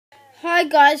Hi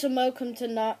guys and welcome to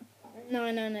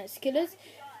 99 Killers,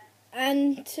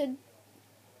 and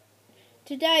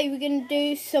today we're going to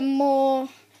do some more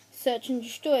Search and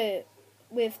Destroy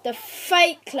with the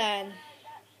FaKe clan.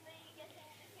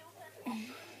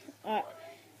 Right,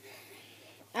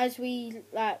 as we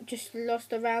just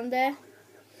lost a round there.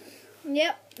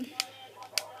 Yep.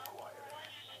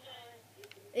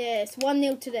 Yeah, it's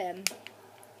 1-0 to them.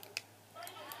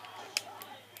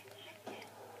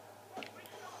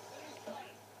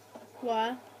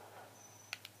 Why?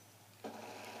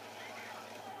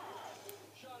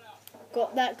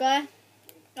 Got that guy.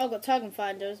 Oh, got Target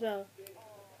Finder as well.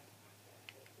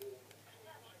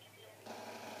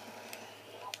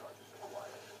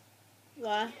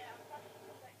 Why?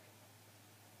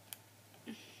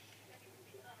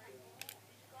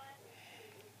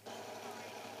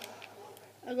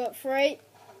 I got 3.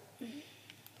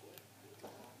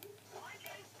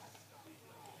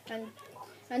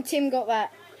 And Tim got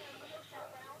that.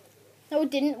 No, we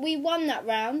didn't. We won that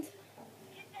round.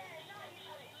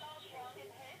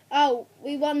 Oh,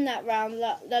 we won that round.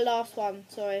 The last one.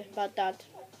 Sorry, bad dad.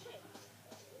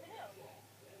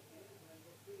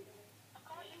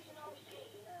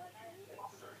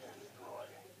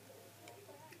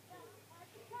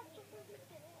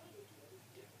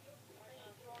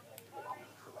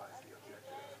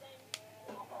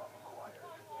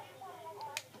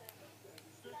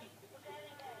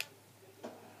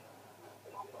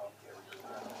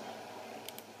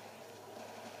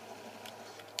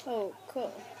 Oh,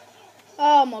 cool.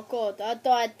 Oh my god, I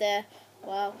died there.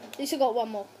 Wow. At least I got one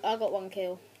more. I got 1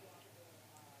 kill.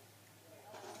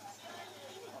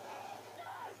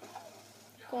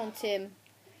 Go on, Tim.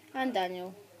 And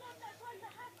Daniel.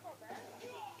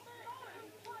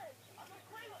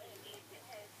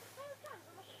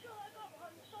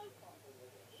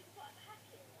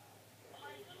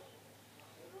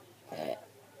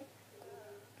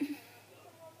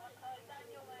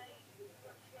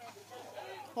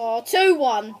 Oh,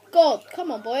 2-1. God, come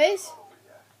on, boys.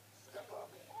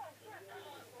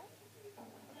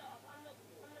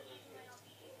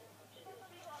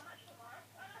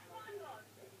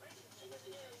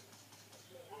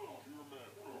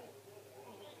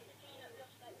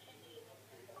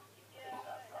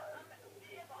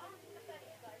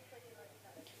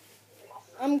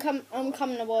 I'm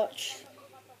coming to watch.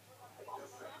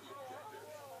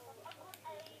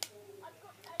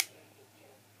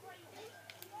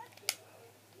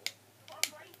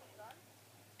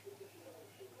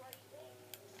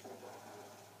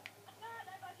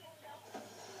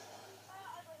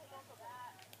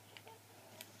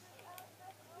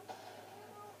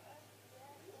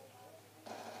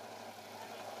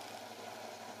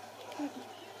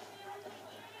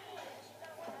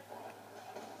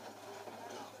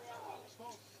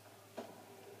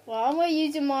 Well, I'm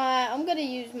gonna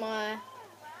use my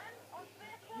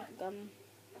gun.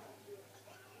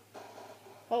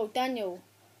 Oh, Daniel.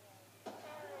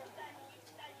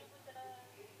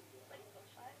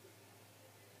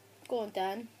 Go on,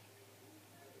 Dan.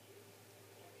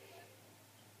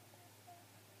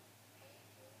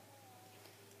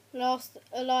 Last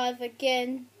alive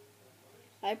again.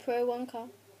 I pro 1K.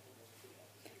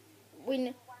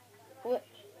 We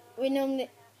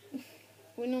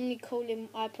normally call him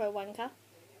iPro Wanker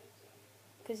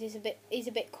because he's a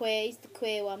bit queer. He's the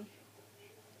queer one.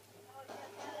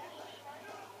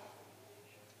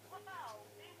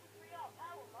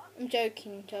 I'm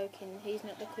joking. He's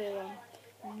not the queer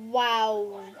one.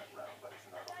 Wow.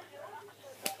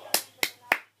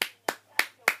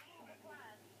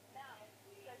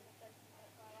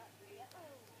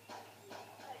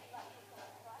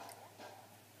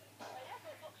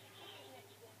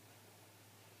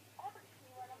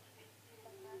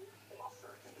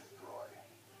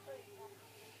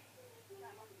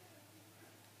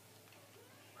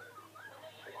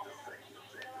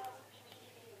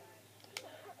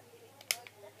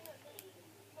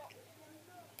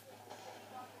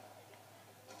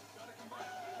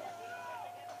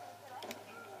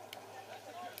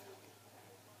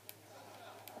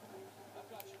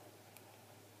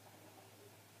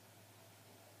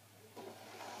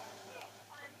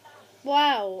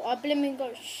 Wow, I blimmin'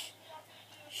 got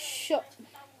shot.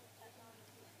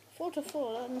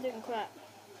 4-4, I'm doing crap.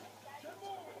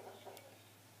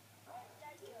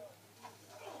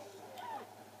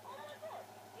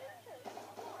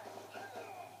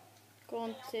 Go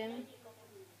on, Tim.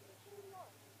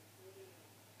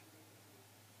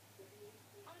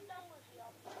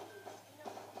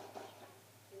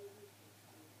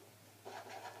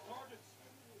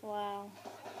 Wow.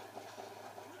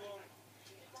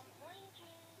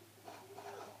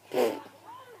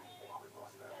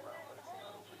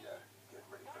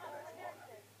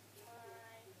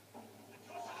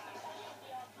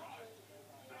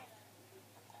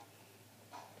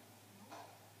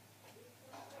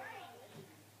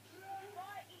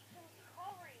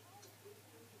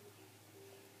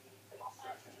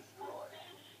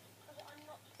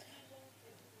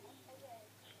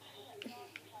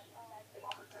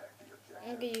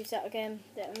 can use that again.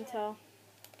 Let them tell.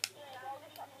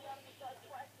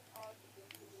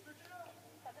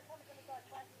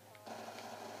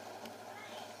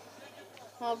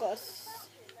 Oh, I got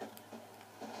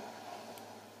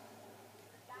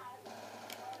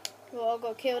I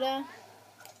got killed there.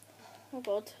 Oh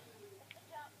god.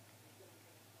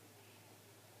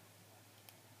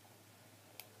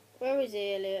 Where is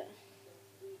he, Elliot?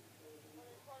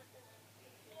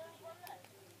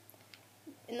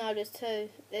 No, there's two.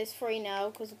 There's three now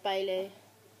because of Bailey.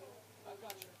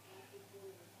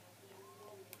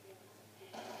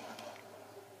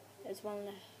 There's one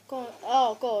left. Go on.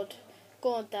 Oh god.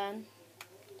 Go on, Dan.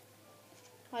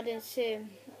 I didn't see him.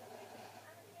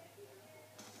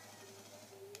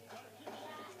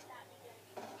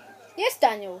 Yes,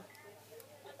 Daniel.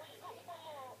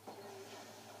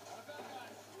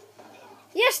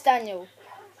 Yes, Daniel.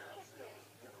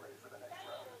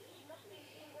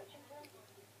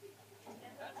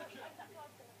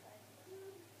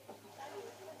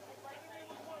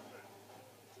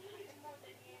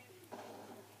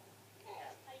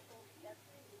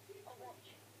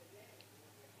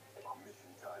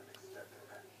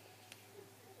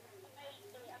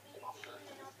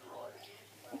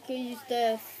 Can you use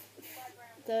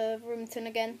the Roomton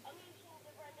again?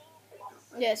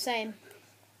 Yeah, same.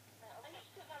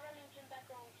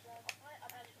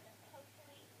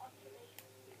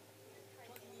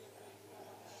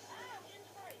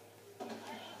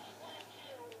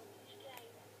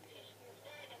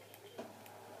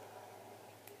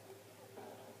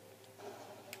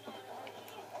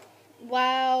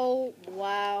 Wow,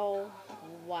 wow,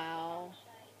 wow.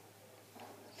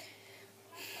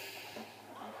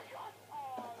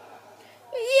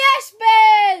 Yes,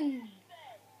 Ben!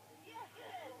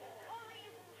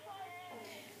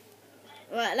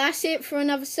 Right, that's it for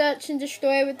another Search and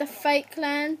Destroy with the FaKe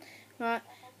clan. Right,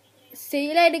 see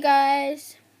you later,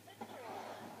 guys.